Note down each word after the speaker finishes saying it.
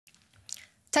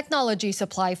Technology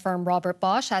supply firm Robert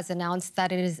Bosch has announced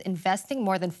that it is investing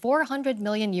more than 400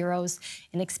 million euros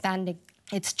in expanding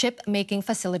its chip-making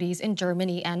facilities in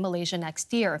Germany and Malaysia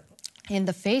next year, in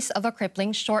the face of a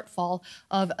crippling shortfall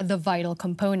of the vital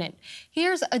component.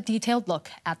 Here's a detailed look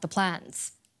at the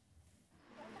plans.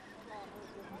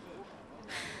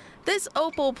 This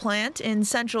Opel plant in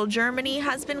central Germany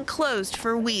has been closed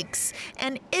for weeks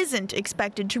and isn't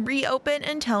expected to reopen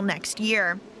until next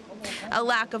year. A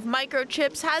lack of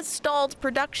microchips has stalled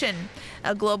production.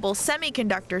 A global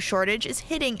semiconductor shortage is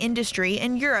hitting industry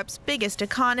in Europe's biggest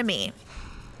economy.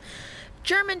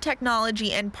 German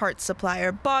technology and parts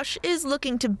supplier Bosch is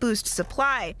looking to boost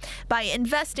supply by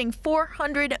investing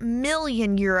 400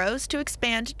 million euros to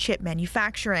expand chip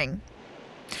manufacturing.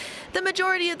 The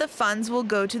majority of the funds will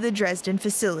go to the Dresden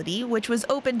facility, which was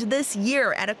opened this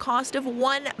year at a cost of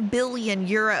 1 billion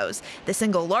euros, the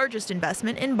single largest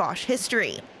investment in Bosch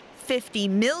history. 50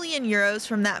 million euros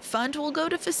from that fund will go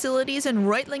to facilities in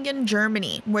Reutlingen,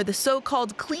 Germany, where the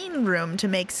so-called clean room to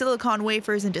make silicon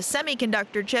wafers into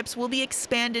semiconductor chips will be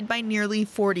expanded by nearly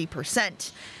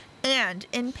 40%. And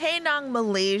in Penang,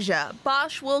 Malaysia,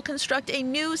 Bosch will construct a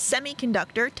new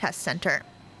semiconductor test center.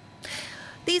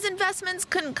 These investments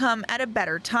couldn't come at a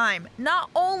better time. Not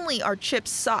only are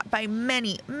chips sought by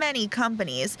many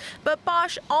companies, but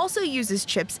Bosch also uses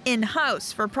chips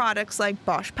in-house for products like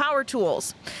Bosch power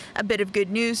tools. A bit of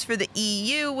good news for the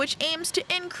EU, which aims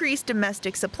to increase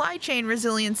domestic supply chain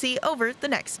resiliency over the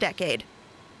next decade.